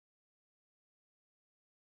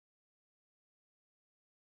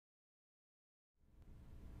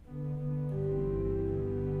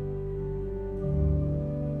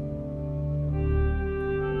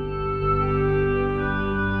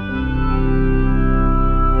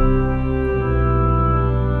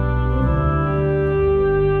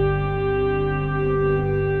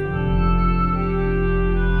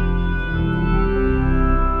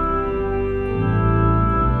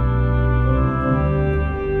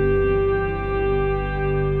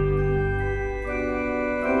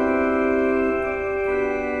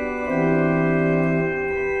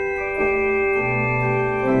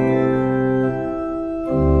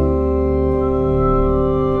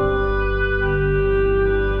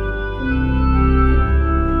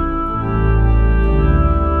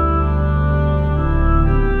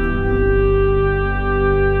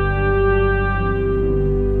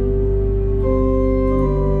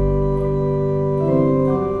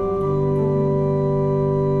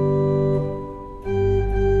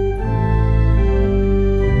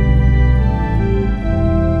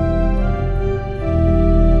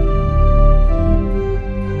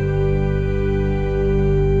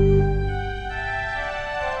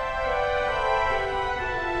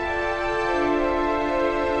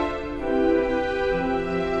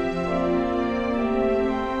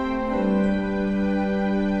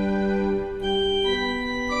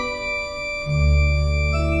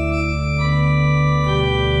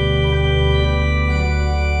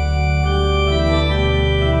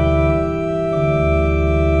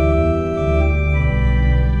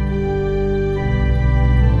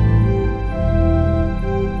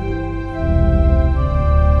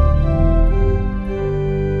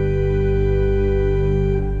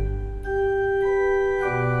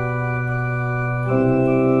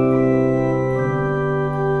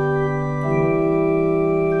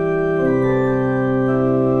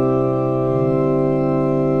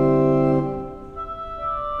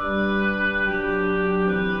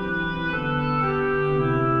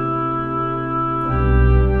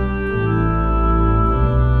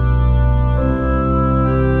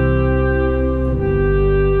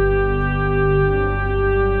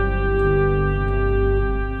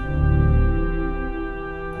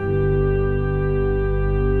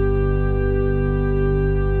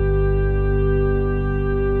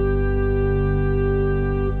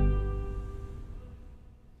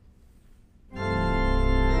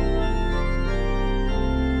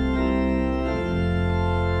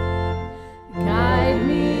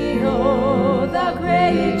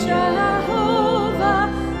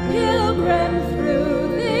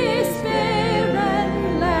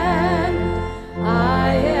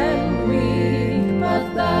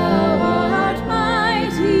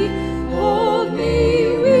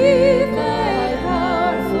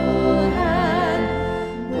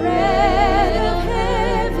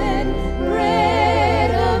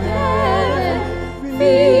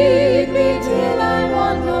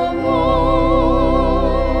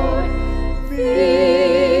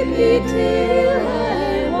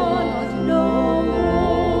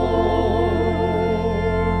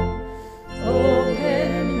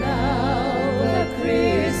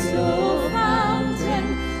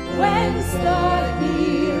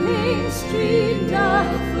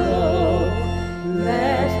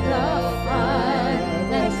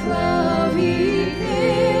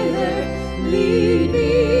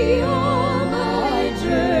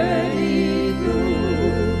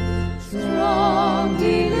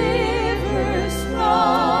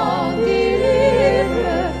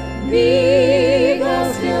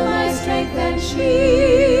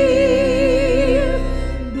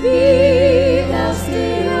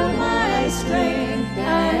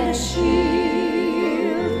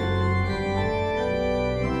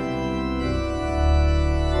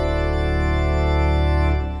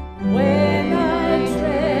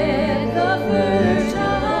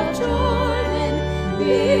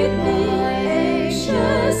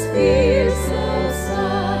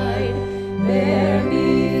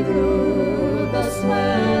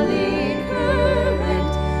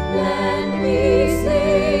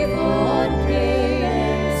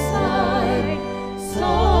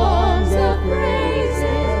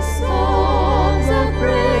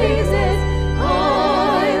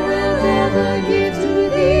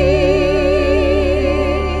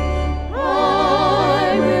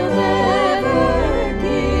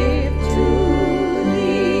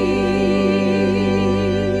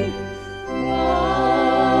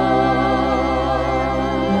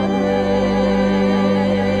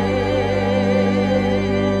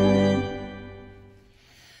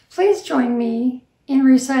Please join me in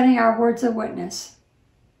reciting our words of witness.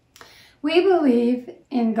 We believe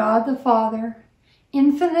in God the Father,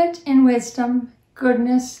 infinite in wisdom,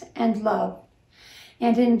 goodness, and love,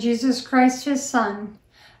 and in Jesus Christ, his Son,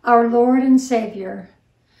 our Lord and Savior,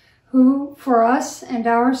 who for us and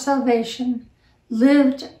our salvation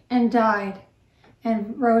lived and died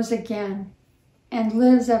and rose again and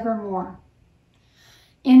lives evermore.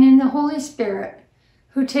 And in the Holy Spirit,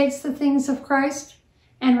 who takes the things of Christ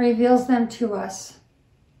and reveals them to us,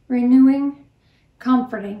 renewing,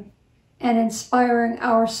 comforting, and inspiring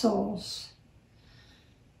our souls.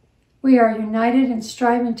 We are united in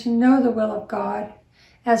striving to know the will of God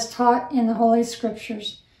as taught in the Holy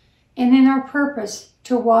Scriptures, and in our purpose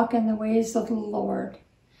to walk in the ways of the Lord,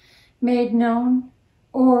 made known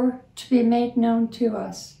or to be made known to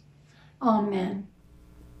us. Amen.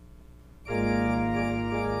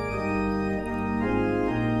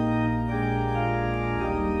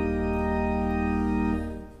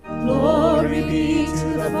 Glory be to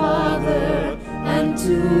the Father, and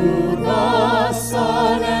to the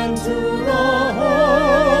Son, and to the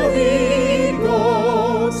Holy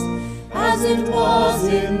Ghost, as it was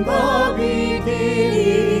in the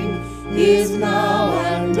beginning, is now,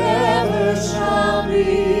 and ever shall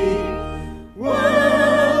be,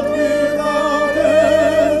 world without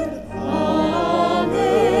end. Amen.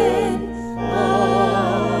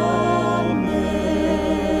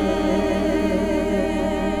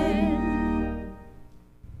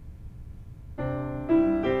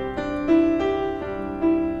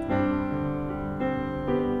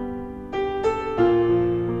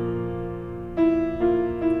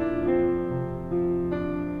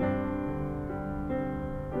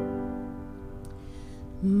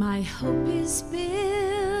 My hope is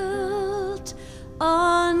built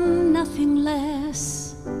on nothing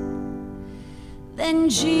less than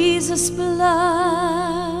Jesus'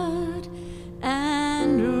 blood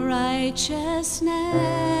and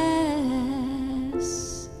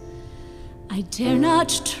righteousness. I dare not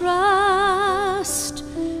trust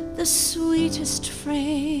the sweetest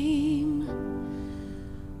frame,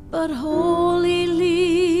 but wholly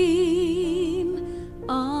lean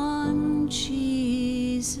on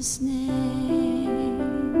Jesus' name.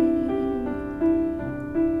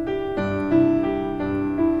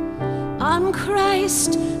 On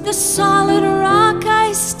Christ, the solid rock,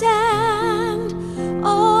 I stand.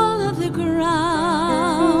 All of the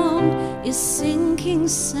ground is sinking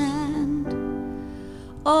sand.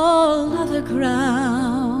 All of the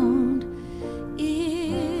ground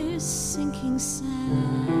is sinking sand.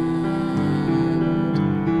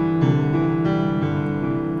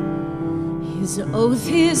 His oath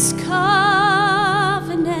is come.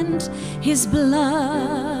 want his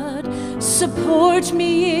blood. Support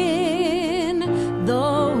me in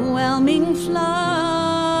the whelming flood.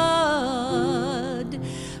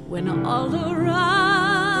 When all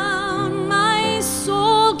around my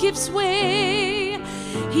soul gives way,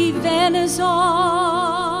 he then is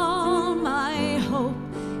all my hope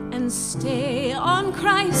and stay. On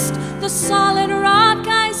Christ, the solid rock,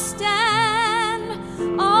 I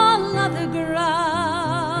stand. All other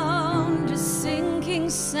ground is sinking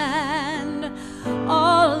sand.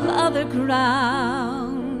 All other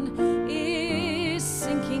ground is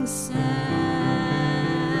sinking sand.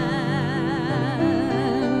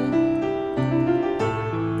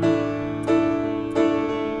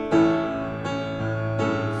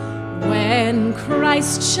 When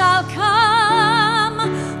Christ shall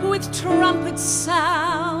come with trumpet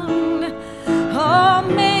sound, oh,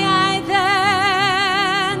 may I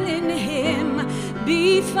then in him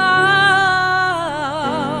be found,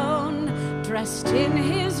 dressed in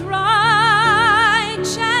his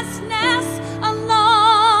righteousness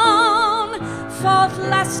alone,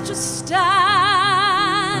 faultless to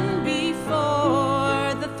stand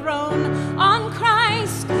before the throne. On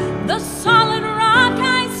Christ, the solid rock,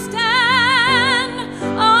 I stand.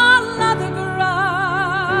 All other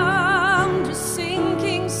ground is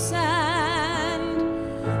sinking sand.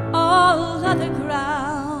 All other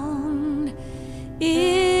ground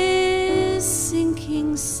is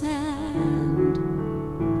sinking sand.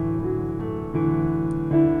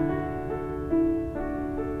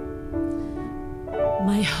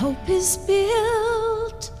 My hope is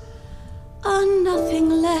built on nothing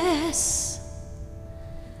less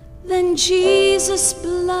than Jesus'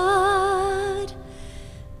 blood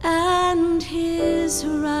and his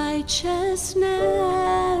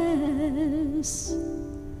righteousness.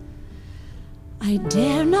 I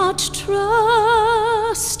dare not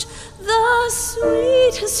trust the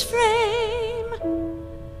sweetest frame,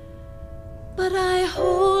 but I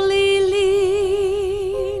wholly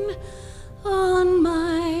lean on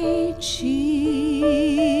my Jesus'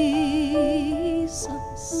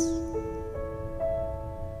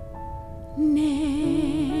 name.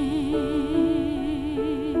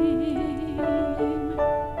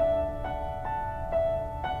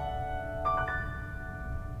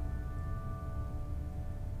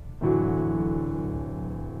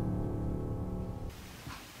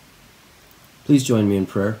 Please join me in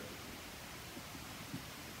prayer.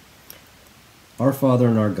 Our Father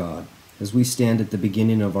and our God, as we stand at the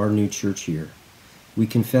beginning of our new church year, we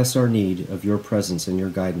confess our need of your presence and your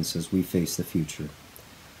guidance as we face the future.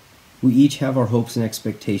 We each have our hopes and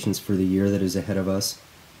expectations for the year that is ahead of us,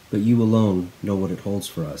 but you alone know what it holds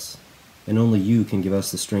for us, and only you can give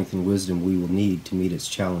us the strength and wisdom we will need to meet its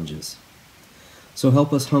challenges. So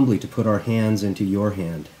help us humbly to put our hands into your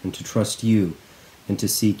hand and to trust you and to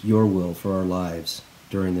seek your will for our lives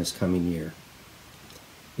during this coming year.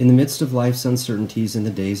 In the midst of life's uncertainties in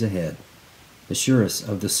the days ahead, assure us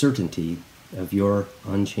of the certainty of your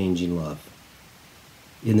unchanging love.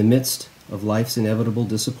 In the midst of life's inevitable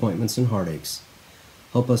disappointments and heartaches,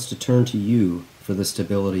 help us to turn to you for the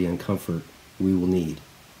stability and comfort we will need.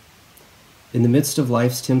 In the midst of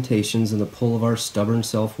life's temptations and the pull of our stubborn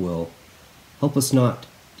self-will, help us not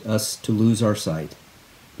to lose our sight,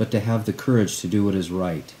 but to have the courage to do what is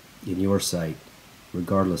right in your sight,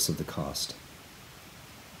 regardless of the cost.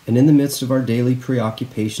 And in the midst of our daily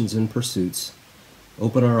preoccupations and pursuits,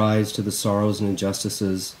 open our eyes to the sorrows and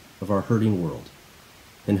injustices of our hurting world,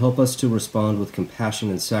 and help us to respond with compassion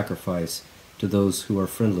and sacrifice to those who are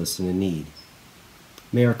friendless and in need.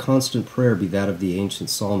 May our constant prayer be that of the ancient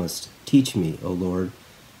psalmist, "Teach me, O Lord,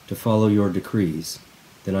 to follow your decrees,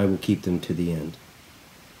 then I will keep them to the end."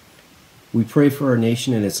 We pray for our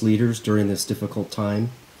nation and its leaders during this difficult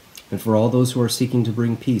time, and for all those who are seeking to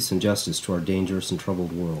bring peace and justice to our dangerous and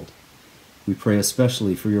troubled world. We pray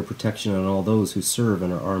especially for your protection on all those who serve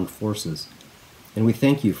in our armed forces, and we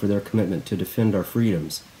thank you for their commitment to defend our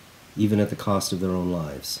freedoms, even at the cost of their own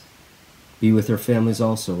lives. Be with their families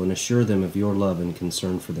also, and assure them of your love and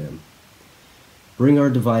concern for them. Bring our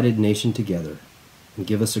divided nation together, and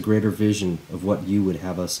give us a greater vision of what you would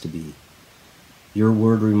have us to be. Your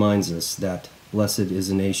word reminds us that blessed is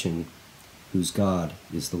a nation whose God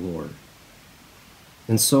is the Lord.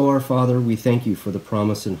 And so, our Father, we thank you for the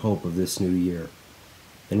promise and hope of this new year,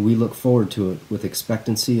 and we look forward to it with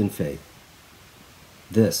expectancy and faith.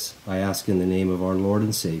 This I ask in the name of our Lord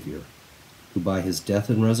and Savior, who by his death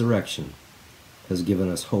and resurrection has given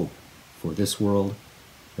us hope for this world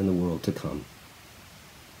and the world to come.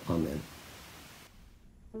 Amen.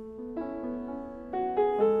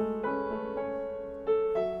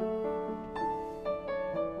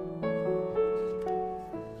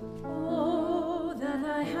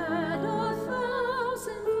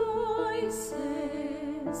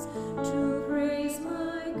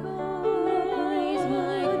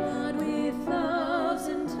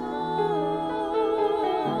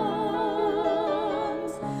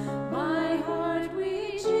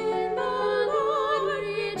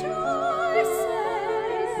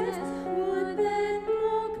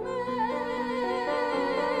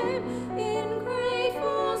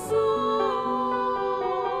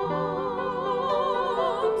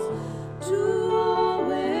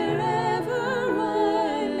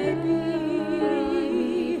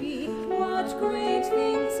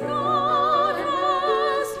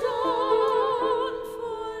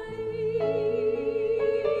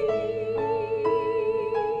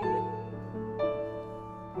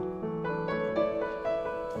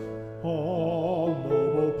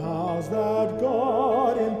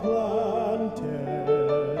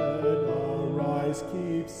 Arise,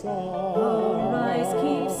 keep silent. Arise,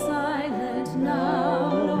 keep silent now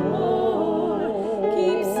no more.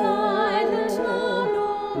 Keep silent now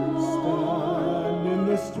no more. Stand in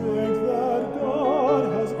the strength that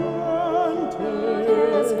God has granted.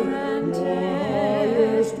 Has granted.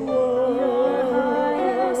 Highest word Your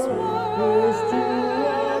highest is to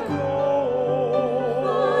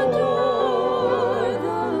adore the Lord.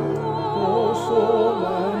 soul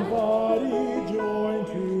and body join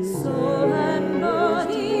to Soul and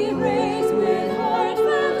body raise with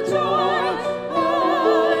heartfelt joy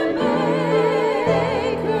our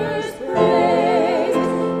Maker's praise.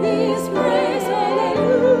 His praise,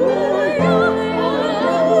 hallelujah,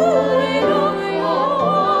 hallelujah,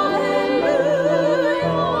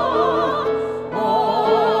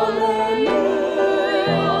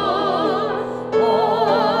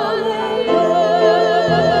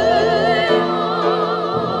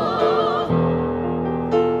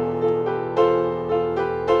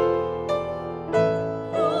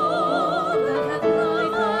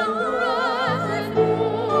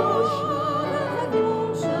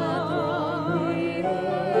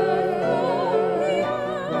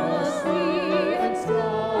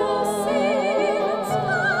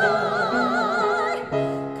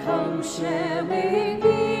 Come share with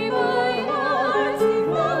me my heart's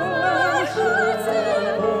devotion,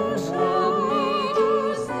 help me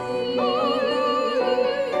to sing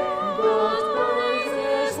God's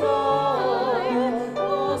praises high.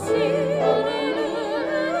 Oh, sing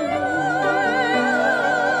hallelujah.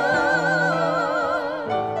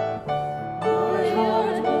 My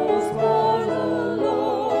heart goes for the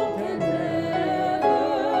Lord can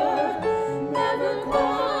never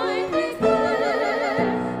quite declare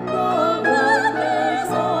the wonders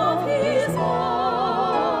of His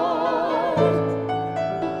heart.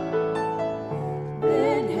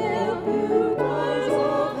 Then help you, doors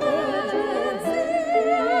of heaven,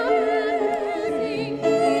 sing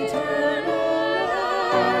eternal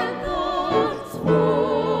anthems for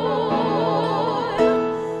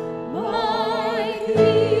my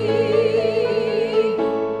King.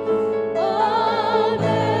 Amen.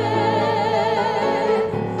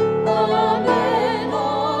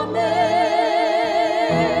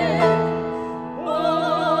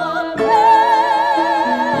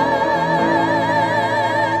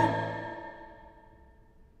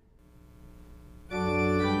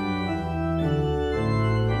 Amen.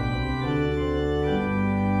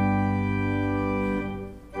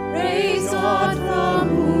 Praise God from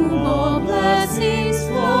whom all blessings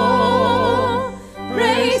flow.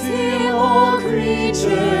 Praise Him, all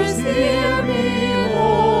creatures here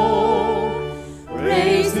below.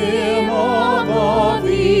 Praise Him above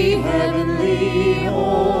the heavenly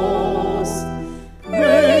host.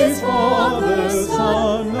 Praise Father,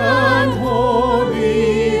 Son, and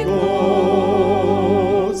Holy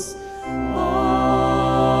Ghost.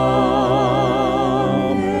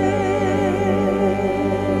 Amen.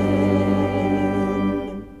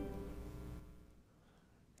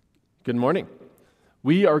 Good morning.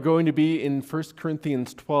 We are going to be in 1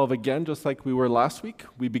 Corinthians 12 again, just like we were last week.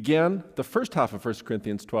 We began the first half of 1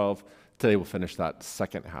 Corinthians 12. Today we'll finish that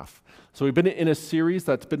second half. So we've been in a series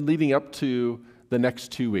that's been leading up to the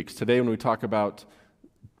next 2 weeks. Today when we talk about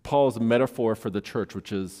Paul's metaphor for the church,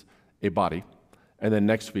 which is a body. And then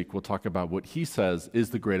next week we'll talk about what he says is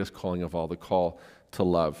the greatest calling of all, the call to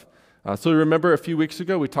love. So remember a few weeks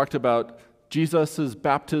ago we talked about Jesus'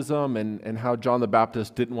 baptism and how John the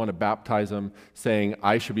Baptist didn't want to baptize him, saying,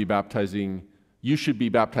 I should be baptizing, you should be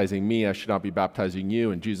baptizing me, I should not be baptizing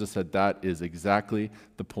you. And Jesus said, that is exactly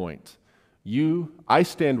the point. I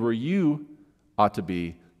stand where you ought to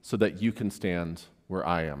be so that you can stand where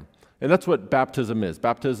I am. And that's what baptism is.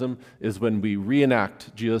 Baptism is when we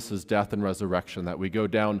reenact Jesus' death and resurrection, that we go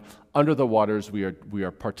down under the waters, we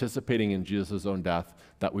are participating in Jesus' own death,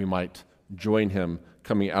 that we might join him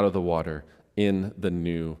coming out of the water in the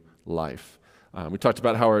new life. We talked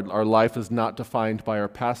about how our life is not defined by our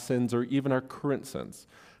past sins or even our current sins.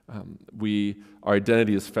 Our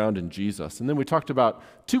identity is found in Jesus. And then we talked about,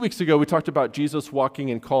 2 weeks ago, we talked about Jesus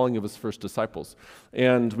walking and calling of his first disciples.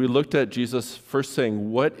 And we looked at Jesus first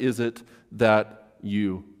saying, what is it that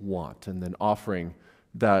you want? And then offering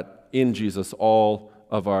that in Jesus, all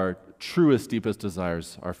of our truest, deepest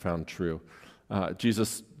desires are found true.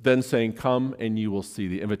 Jesus then saying, come and you will see,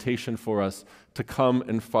 the invitation for us to come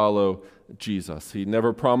and follow Jesus. He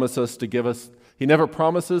never promises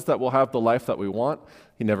that we'll have the life that we want.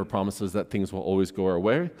 He never promises that things will always go our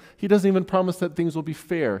way. He doesn't even promise that things will be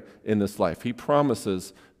fair in this life. He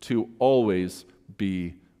promises to always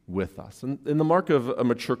be with us. And the mark of a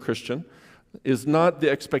mature Christian is not the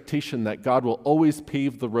expectation that God will always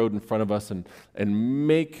pave the road in front of us and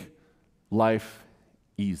make life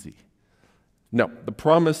easy. No, the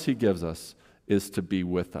promise he gives us is to be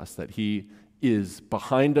with us, that he is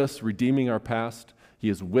behind us, redeeming our past. He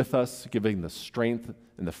is with us, giving the strength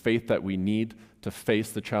and the faith that we need to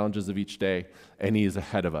face the challenges of each day. And he is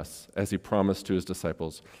ahead of us, as he promised to his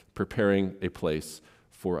disciples, preparing a place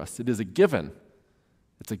for us. It is a given.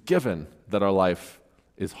 It's a given that our life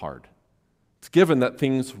is hard. It's given that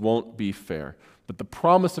things won't be fair. But the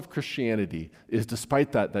promise of Christianity is,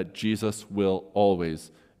 despite that Jesus will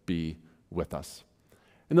always be with us.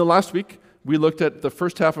 And then last week, we looked at the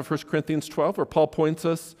first half of 1 Corinthians 12, where Paul points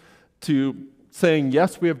us to saying,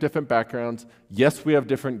 yes, we have different backgrounds. Yes, we have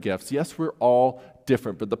different gifts. Yes, we're all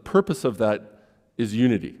different. But the purpose of that is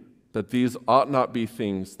unity, that these ought not be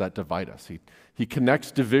things that divide us. He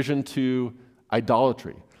connects division to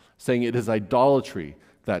idolatry, saying it is idolatry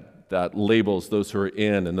that labels those who are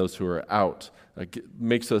in and those who are out. It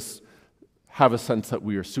makes us have a sense that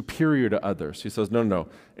we are superior to others. He says, no.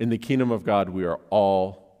 In the kingdom of God, we are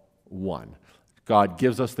all one. God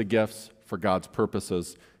gives us the gifts for God's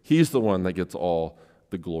purposes. He's the one that gets all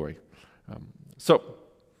the glory. So,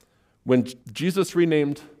 when Jesus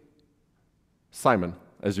renamed Simon,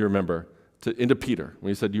 as you remember, into Peter,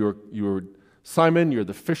 when he said, you were Simon, you're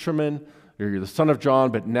the fisherman, you're the son of John,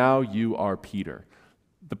 but now you are Peter.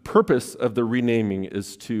 The purpose of the renaming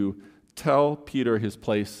is to tell Peter his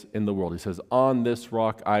place in the world. He says, on this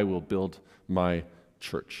rock I will build my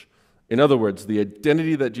church. In other words, the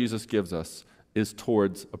identity that Jesus gives us is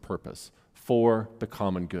towards a purpose, for the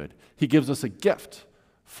common good. He gives us a gift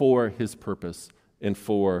for his purpose and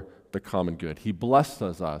for the common good. He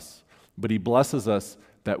blesses us, but he blesses us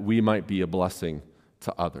that we might be a blessing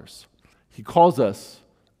to others. He calls us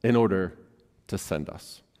in order to send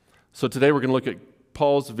us. So today we're going to look at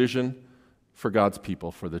Paul's vision for God's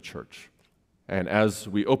people, for the church. And as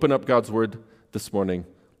we open up God's word this morning,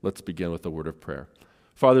 let's begin with a word of prayer.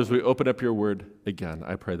 Father, as we open up your word again,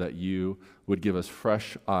 I pray that you would give us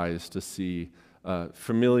fresh eyes to see a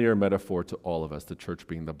familiar metaphor to all of us, the church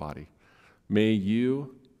being the body. May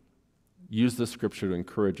you use this scripture to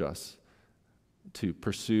encourage us to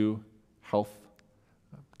pursue health,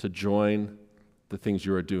 to join the things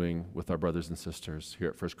you are doing with our brothers and sisters here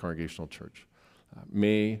at First Congregational Church.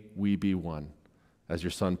 May we be one, as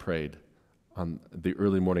your son prayed on the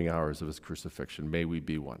early morning hours of his crucifixion. May we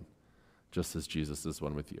be one, just as Jesus is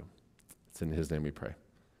one with you. It's in his name we pray.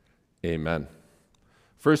 Amen.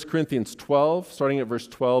 1 Corinthians 12, starting at verse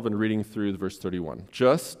 12 and reading through verse 31.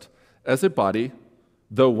 Just as a body,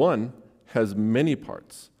 though one, has many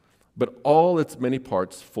parts, but all its many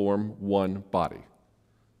parts form one body.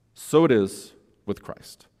 So it is with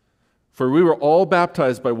Christ. For we were all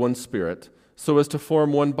baptized by one Spirit, so as to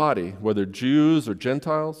form one body, whether Jews or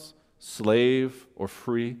Gentiles, slave or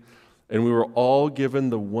free, and we were all given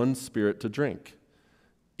the one Spirit to drink.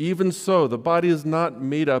 Even so, the body is not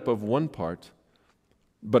made up of one part,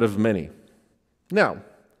 but of many. Now,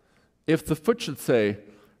 if the foot should say,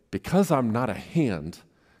 because I'm not a hand,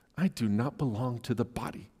 I do not belong to the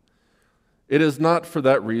body, it is not for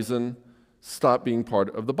that reason stop being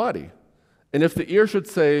part of the body. And if the ear should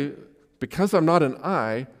say, because I'm not an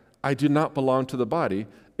eye, I do not belong to the body,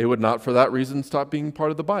 it would not for that reason stop being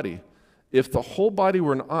part of the body. If the whole body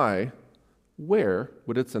were an eye, where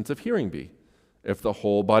would its sense of hearing be? If the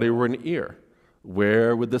whole body were an ear,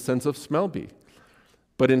 where would the sense of smell be?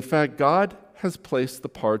 But in fact, God has placed the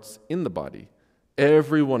parts in the body,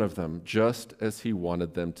 every one of them, just as he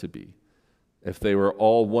wanted them to be. If they were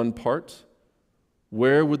all one part,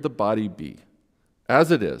 where would the body be?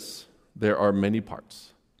 As it is, there are many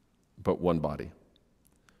parts, but one body.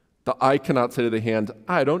 The eye cannot say to the hand,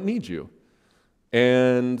 I don't need you.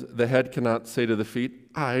 And the head cannot say to the feet,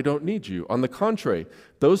 I don't need you. On the contrary,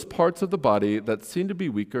 those parts of the body that seem to be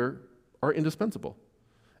weaker are indispensable.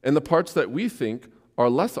 And the parts that we think are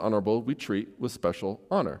less honorable, we treat with special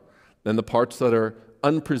honor. And the parts that are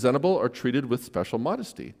unpresentable are treated with special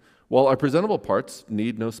modesty, while our presentable parts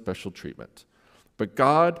need no special treatment. But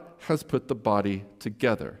God has put the body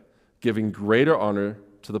together, giving greater honor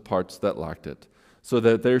to the parts that lacked it, so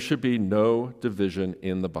that there should be no division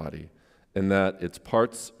in the body, and that its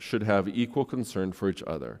parts should have equal concern for each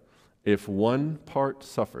other. If one part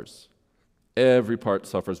suffers, every part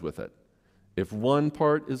suffers with it. If one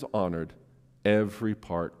part is honored, every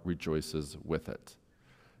part rejoices with it.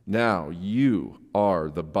 Now you are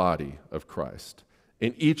the body of Christ,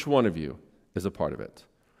 and each one of you is a part of it.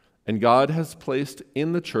 And God has placed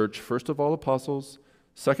in the church, first of all, apostles,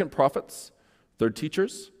 second, prophets, third,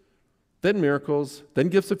 teachers, then miracles, then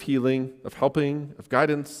gifts of healing, of helping, of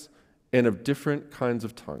guidance, and of different kinds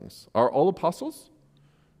of tongues. Are all apostles?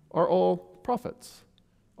 Are all prophets?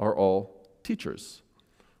 Are all teachers?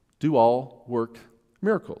 Do all work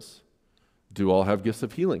miracles? Do all have gifts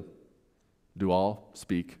of healing? Do all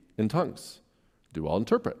speak in tongues? Do all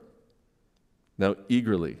interpret? Now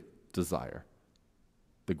eagerly desire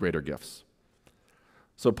the greater gifts.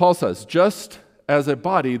 So Paul says, just as a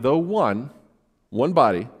body, though one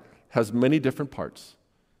body, has many different parts,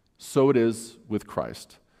 so it is with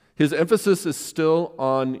Christ. His emphasis is still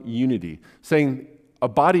on unity, saying a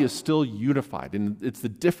body is still unified, and it's the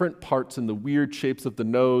different parts and the weird shapes of the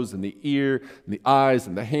nose and the ear and the eyes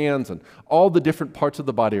and the hands and all the different parts of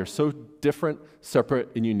the body are so different, separate,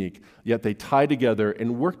 and unique, yet they tie together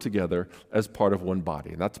and work together as part of one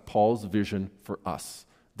body. And that's Paul's vision for us,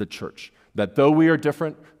 the church, that though we are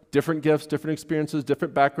different gifts, different experiences,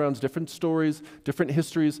 different backgrounds, different stories, different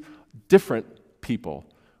histories, different people,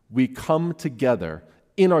 we come together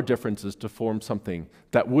in our differences to form something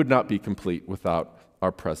that would not be complete without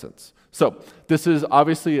our presence. So this is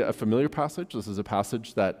obviously a familiar passage. This is a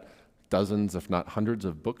passage that dozens, if not hundreds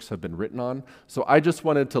of books have been written on. So I just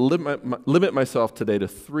wanted to limit myself today to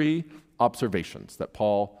 3 observations that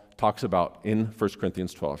Paul talks about in 1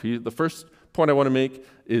 Corinthians 12. The first point I want to make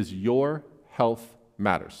is your health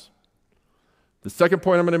matters. The second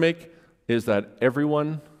point I'm going to make is that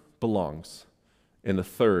everyone belongs. And the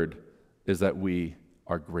third is that we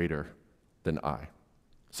are greater than I.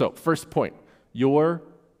 So first point, your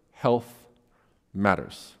health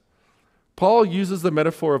matters. Paul uses the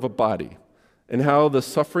metaphor of a body and how the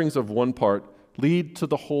sufferings of one part lead to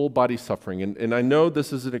the whole body suffering. And I know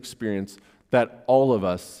this is an experience that all of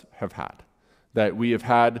us have had, that we have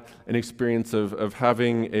had an experience of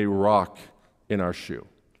having a rock in our shoe,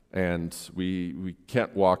 and we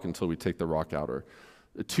can't walk until we take the rock out, or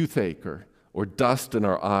a toothache, or dust in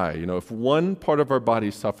our eye. You know, if one part of our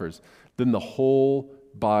body suffers, then the whole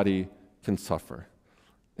body can suffer.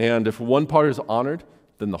 And if one part is honored,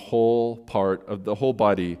 then the whole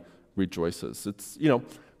body rejoices. It's,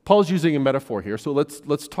 Paul's using a metaphor here, so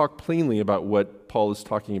let's talk plainly about what Paul is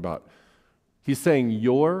talking about. He's saying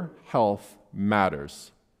your health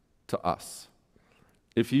matters to us.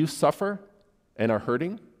 If you suffer and are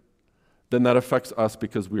hurting, then that affects us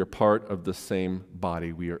because we are part of the same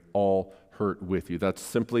body. We are all hurt with you. That's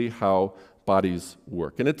simply how bodies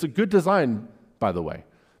work. And it's a good design, by the way.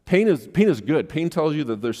 Pain is good. Pain tells you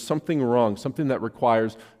that there's something wrong, something that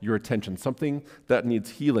requires your attention, something that needs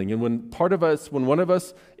healing. And when one of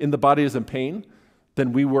us in the body is in pain,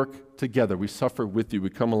 then we work together. We suffer with you. We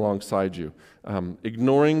come alongside you.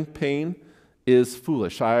 Ignoring pain is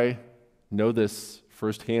foolish. I know this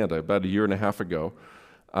firsthand. About 1.5 years ago,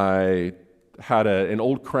 I had an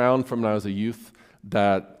old crown from when I was a youth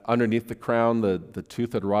that underneath the crown, the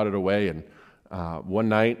tooth had rotted away. And one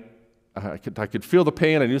night, I could feel the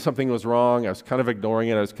pain. I knew something was wrong. I was kind of ignoring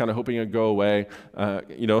it. I was kind of hoping it would go away,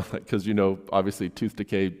 because, obviously tooth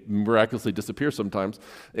decay miraculously disappears sometimes.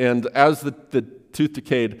 And as the tooth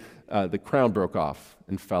decayed, the crown broke off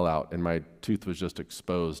and fell out, and my tooth was just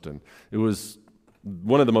exposed. And it was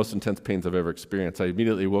one of the most intense pains I've ever experienced. I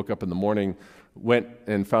immediately woke up in the morning, went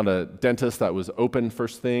and found a dentist that was open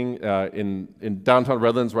first thing in downtown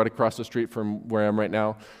Redlands, right across the street from where I am right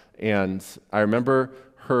now. And I remember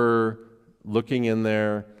her looking in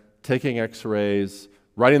there, taking x-rays,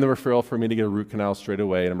 writing the referral for me to get a root canal straight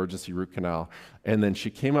away, an emergency root canal. And then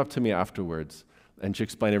she came up to me afterwards, and she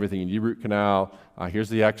explained everything. You need a root canal, here's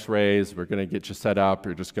the x-rays, we're going to get you set up,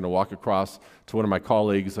 you're just going to walk across to one of my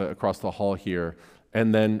colleagues across the hall here.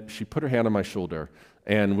 And then she put her hand on my shoulder,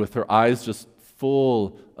 and with her eyes just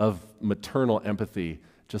full of maternal empathy,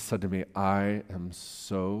 just said to me, "I am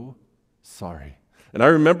so sorry." And I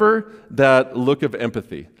remember that look of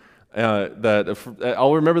empathy.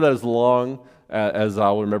 I'll remember that as long as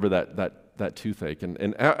I'll remember that toothache.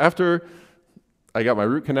 And after I got my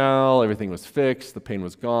root canal, everything was fixed, the pain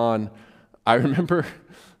was gone. I remember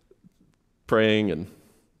praying and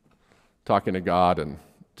talking to God and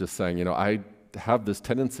just saying, I have this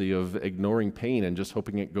tendency of ignoring pain and just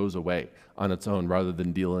hoping it goes away on its own rather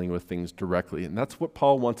than dealing with things directly. And that's what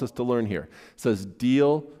Paul wants us to learn here. It says,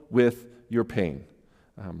 deal with your pain.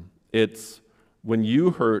 It's when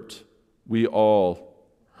you hurt, we all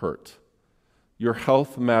hurt. Your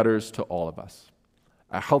health matters to all of us.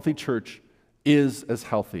 A healthy church is as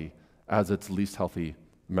healthy as its least healthy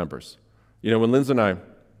members. When Linz and I,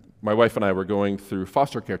 my wife and I, were going through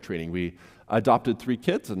foster care training, we adopted 3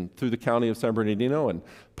 kids and through the county of San Bernardino, and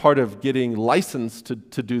part of getting licensed to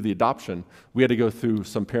do the adoption, we had to go through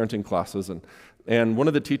some parenting classes. And And one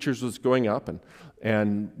of the teachers was going up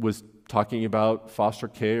and was talking about foster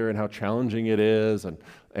care and how challenging it is.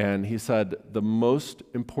 And he said, the most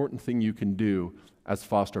important thing you can do as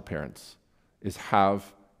foster parents is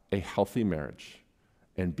have a healthy marriage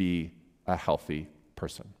and be a healthy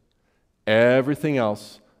person. Everything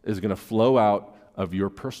else is going to flow out of your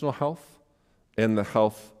personal health and the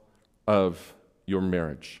health of your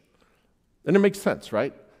marriage. And it makes sense,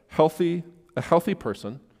 right? A healthy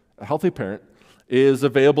person, a healthy parent, is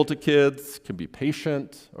available to kids, can be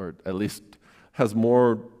patient, or at least has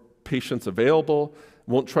more patience available,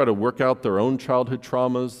 won't try to work out their own childhood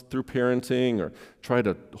traumas through parenting or try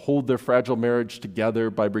to hold their fragile marriage together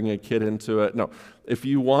by bringing a kid into it. No, if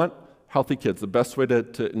you want healthy kids, the best way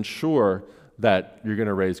to ensure that you're going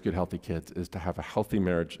to raise good, healthy kids is to have a healthy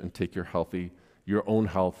marriage and take your own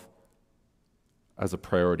health as a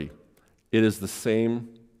priority. It is the same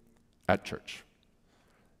at church.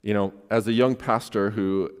 You know, as a young pastor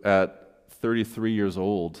who at 33 years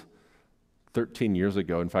old, 13 years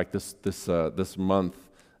ago, in fact, this month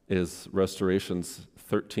is Restoration's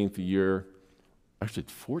 13th year, actually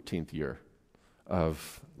 14th year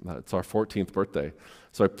it's our 14th birthday.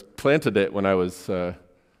 So I planted it when I was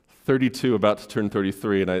 32, about to turn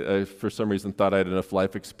 33, and I for some reason thought I had enough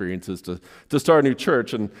life experiences to start a new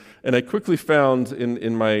church. And I quickly found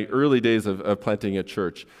in my early days of planting a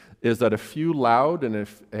church is that a few loud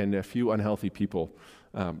and a few unhealthy people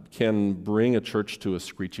can bring a church to a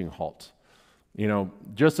screeching halt. You know,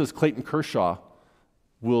 just as Clayton Kershaw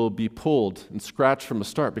will be pulled and scratched from the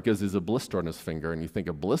start because he's a blister on his finger, and you think,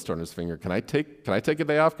 a blister on his finger, can I take a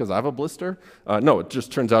day off because I have a blister? No, it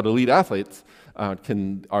just turns out elite athletes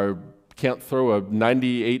can't throw a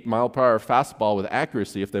 98-mile-per-hour fastball with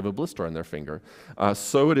accuracy if they have a blister on their finger.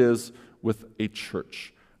 So it is with a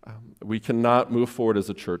church. We cannot move forward as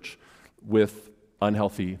a church with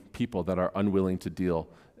unhealthy people that are unwilling to deal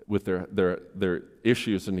with their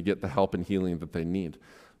issues and to get the help and healing that they need.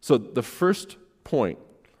 So the first point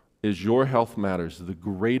is your health matters. The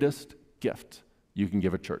greatest gift you can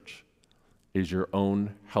give a church is your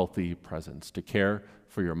own healthy presence, to care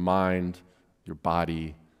for your mind, your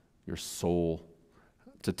body, your soul,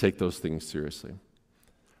 to take those things seriously.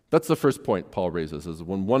 That's the first point Paul raises, is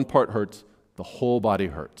when one part hurts, the whole body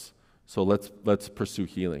hurts. So let's pursue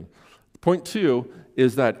healing. Point two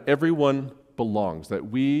is that everyone belongs,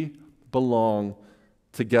 that we belong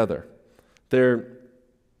together. There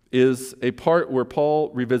is a part where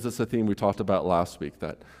Paul revisits a theme we talked about last week,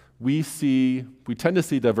 that we tend to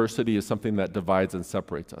see diversity as something that divides and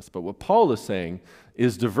separates us. But what Paul is saying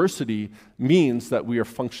is diversity means that we are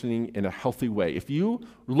functioning in a healthy way. If you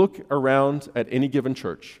look around at any given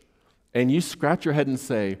church and you scratch your head and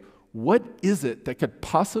say, what is it that could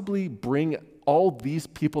possibly bring all these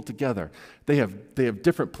people together? They have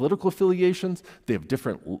different political affiliations, they have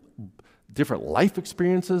different life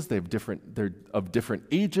experiences, they're of different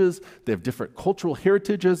ages, they have different cultural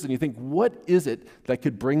heritages, and you think, what is it that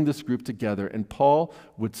could bring this group together? And Paul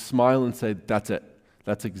would smile and say, that's it.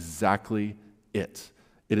 That's exactly it.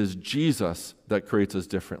 It is Jesus that creates us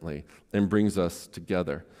differently and brings us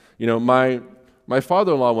together. You know, my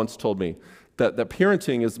father-in-law once told me that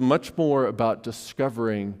parenting is much more about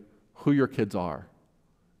discovering who your kids are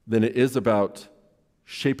than it is about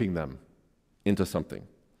shaping them into something.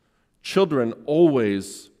 Children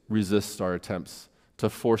always resist our attempts to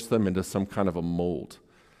force them into some kind of a mold.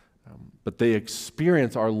 But they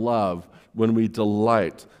experience our love when we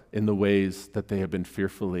delight in the ways that they have been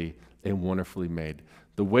fearfully and wonderfully made.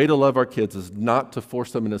 The way to love our kids is not to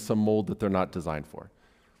force them into some mold that they're not designed for,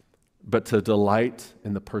 but to delight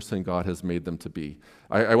in the person God has made them to be.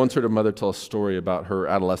 I once heard a mother tell a story about her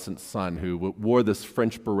adolescent son who wore this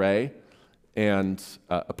French beret and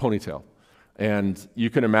a ponytail. And you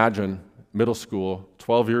can imagine middle school,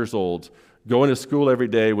 12 years old, going to school every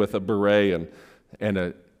day with a beret and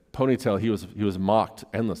a ponytail. He was mocked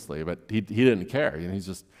endlessly, but he didn't care. You know,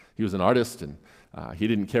 he was an artist, and he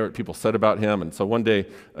didn't care what people said about him. And so one day,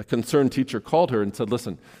 a concerned teacher called her and said,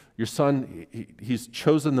 listen, your son, he's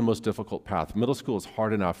chosen the most difficult path. Middle school is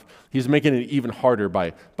hard enough. He's making it even harder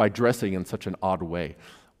by dressing in such an odd way.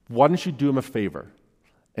 Why don't you do him a favor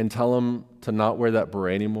and tell him to not wear that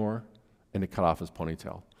beret anymore and to cut off his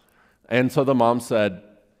ponytail? And so the mom said,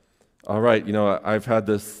 all right, you know, I've had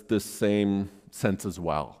this same sense as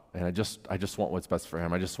well, and I just want what's best for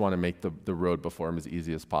him. I just want to make the road before him as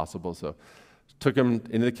easy as possible. So took him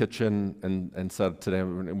into the kitchen and said, today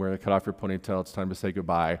we're going to cut off your ponytail. It's time to say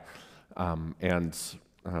goodbye. We're going to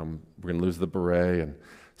lose the beret, and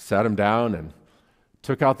sat him down and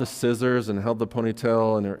took out the scissors and held the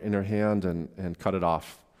ponytail in her hand and cut it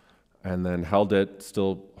off. and then held it,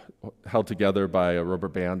 still held together by a rubber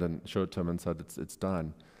band, and showed it to him and said, it's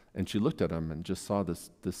done. And she looked at him and just saw this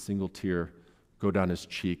single tear go down his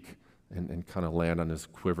cheek and kind of land on his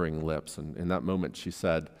quivering lips. And in that moment, she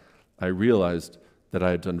said, I realized that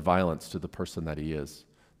I had done violence to the person that he is,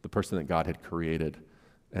 the person that God had created.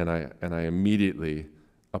 And I immediately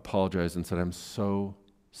apologized and said, I'm so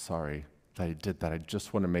sorry that I did that. I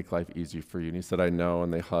just want to make life easy for you. And he said, I know.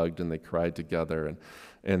 And they hugged and they cried together.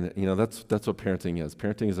 And you know, that's what parenting is.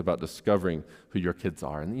 Parenting is about discovering who your kids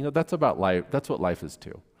are. And you know, that's about life. That's what life is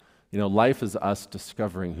too. You know, life is us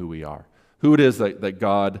discovering who we are, who it is that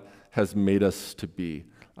God has made us to be.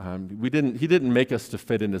 He didn't make us to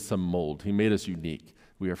fit into some mold. He made us unique.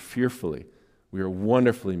 We are fearfully, we are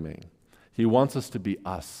wonderfully made. He wants us to be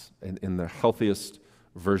us in the healthiest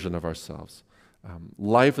version of ourselves.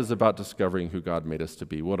 Life is about discovering who God made us to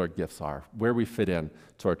be, what our gifts are, where we fit in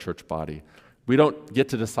to our church body. We don't get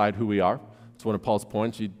to decide who we are. It's one of Paul's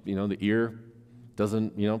points. You know, the ear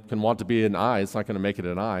doesn't, can want to be an eye. It's not going to make it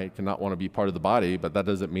an eye. It cannot want to be part of the body, but that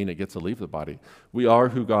doesn't mean it gets to leave the body. We are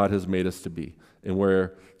who God has made us to be and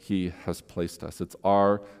where he has placed us. It's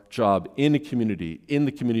our job in the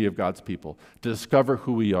community of God's people, to discover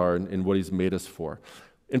who we are and what he's made us for.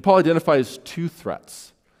 And Paul identifies two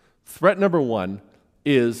threats. Threat number one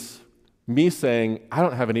is me saying, I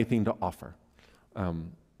don't have anything to offer.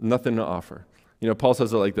 Nothing to offer. Paul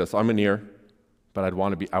says it like this, I'm an ear, but I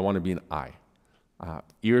want to be an eye.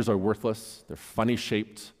 Ears are worthless. They're funny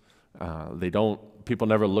shaped. People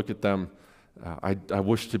never look at them. I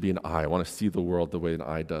wish to be an eye. I want to see the world the way an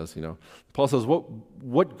eye does. Paul says,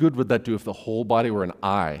 what good would that do if the whole body were an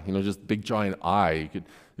eye? Just big giant eye.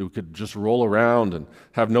 It could just roll around and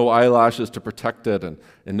have no eyelashes to protect it, and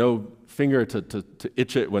no finger to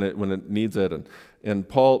itch it when it needs it. And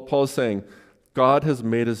Paul is saying, God has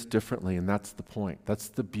made us differently, and that's the point. That's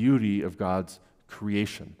the beauty of God's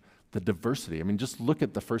creation. The diversity. Just look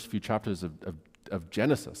at the first few chapters of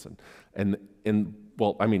Genesis, and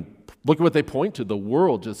look at what they point to. The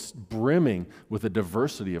world just brimming with a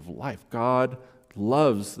diversity of life. God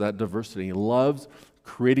loves that diversity. He loves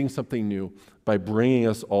creating something new by bringing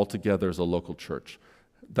us all together as a local church.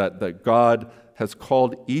 That God has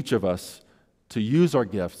called each of us to use our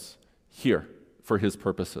gifts here for his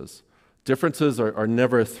purposes. Differences are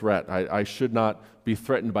never a threat. I should not be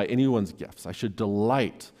threatened by anyone's gifts. I should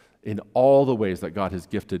delight in all the ways that God has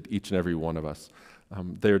gifted each and every one of us.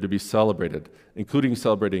 They are to be celebrated, including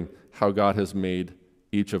celebrating how God has made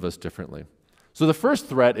each of us differently. So the first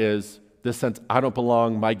threat is this sense, I don't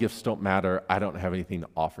belong, my gifts don't matter, I don't have anything to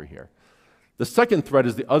offer here. The second threat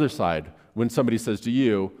is the other side, when somebody says to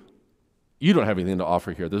you, you don't have anything to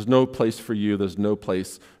offer here. There's no place for you, there's no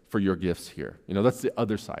place for your gifts here. That's the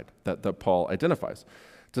other side that Paul identifies.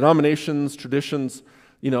 Denominations, traditions,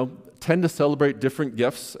 tend to celebrate different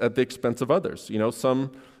gifts at the expense of others.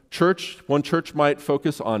 One church might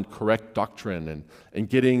focus on correct doctrine and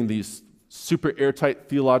getting these super airtight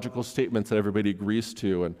theological statements that everybody agrees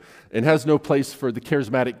to, and has no place for the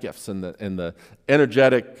charismatic gifts and the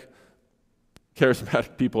energetic,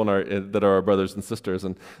 charismatic people that are our brothers and sisters.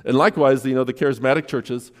 And likewise, the charismatic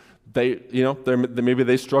churches, maybe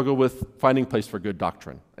they struggle with finding place for good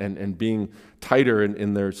doctrine and being tighter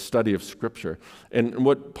in their study of Scripture. And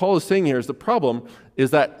what Paul is saying here is the problem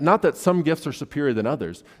is that not that some gifts are superior than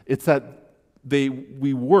others, it's that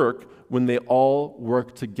we work when they all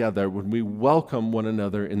work together, when we welcome one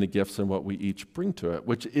another in the gifts and what we each bring to it,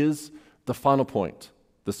 which is the final point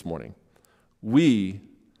this morning. We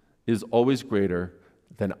is always greater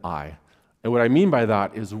than I. And what I mean by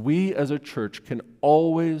that is we as a church can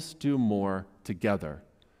always do more together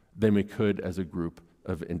than we could as a group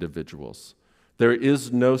of individuals. There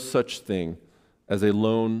is no such thing as a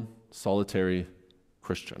lone, solitary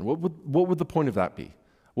Christian. What would the point of that be?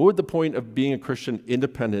 What would the point of being a Christian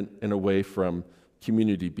independent and away from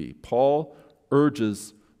community be? Paul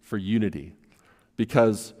urges for unity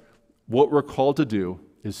because what we're called to do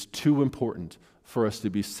is too important for us to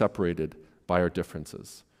be separated by our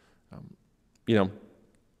differences.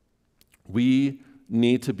 We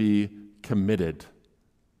need to be committed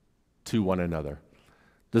to one another.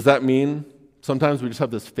 Does that mean sometimes we just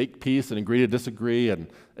have this fake peace and agree to disagree and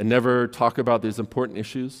never talk about these important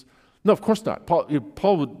issues? No, of course not.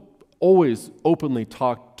 Paul would always openly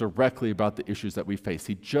talk directly about the issues that we face.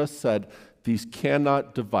 He just said these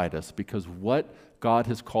cannot divide us because what God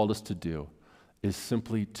has called us to do is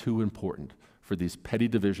simply too important for these petty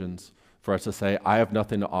divisions, for us to say, I have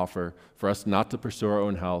nothing to offer, for us not to pursue our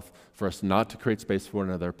own health, for us not to create space for one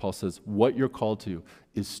another. Paul says, what you're called to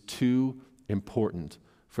is too important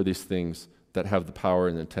for these things that have the power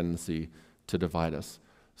and the tendency to divide us.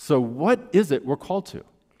 So what is it we're called to?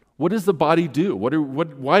 What does the body do?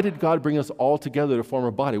 Why did God bring us all together to form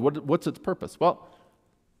a body? What's its purpose? Well,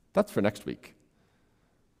 that's for next week.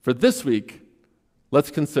 For this week, let's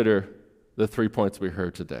consider the 3 points we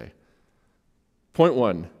heard today. Point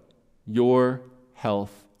 1, your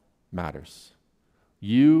health matters.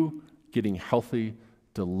 You getting healthy,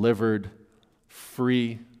 delivered,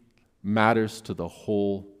 free matters to the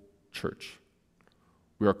whole church.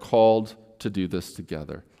 We are called to do this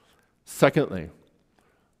together. Secondly,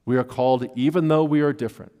 we are called, even though we are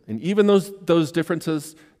different, and even those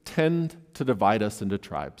differences tend to divide us into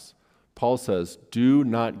tribes. Paul says, do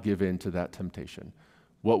not give in to that temptation.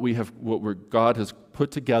 What God has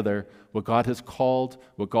put together, what God has called,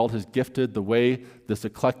 what God has gifted, the way this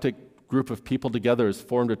eclectic group of people together has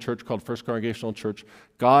formed a church called First Congregational Church,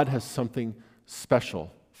 God has something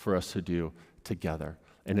special for us to do together.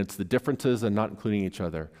 And it's the differences and not including each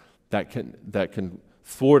other that can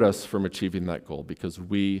thwart us from achieving that goal, because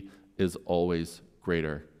we is always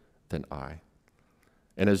greater than I.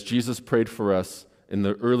 And as Jesus prayed for us in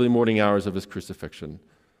the early morning hours of his crucifixion,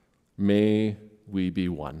 may we be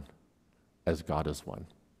one as God is one.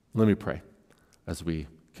 Let me pray as we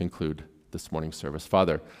conclude this morning's service.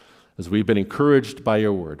 Father, as we've been encouraged by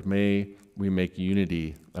your word, may we make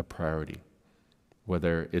unity a priority,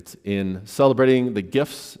 whether it's in celebrating the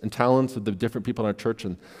gifts and talents of the different people in our church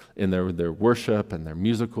and in their worship and their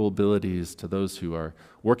musical abilities, to those who are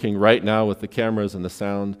working right now with the cameras and the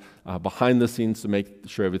sound behind the scenes to make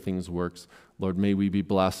sure everything works. Lord, may we be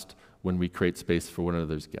blessed when we create space for one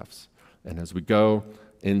another's gifts. And as we go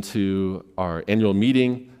into our annual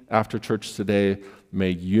meeting after church today,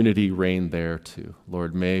 may unity reign there too.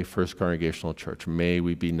 Lord, may First Congregational Church, may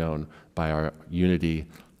we be known by our unity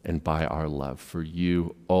and by our love, for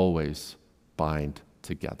you always bind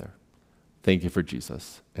together. Thank you for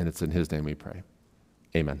Jesus, and it's in his name we pray.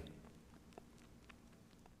 Amen.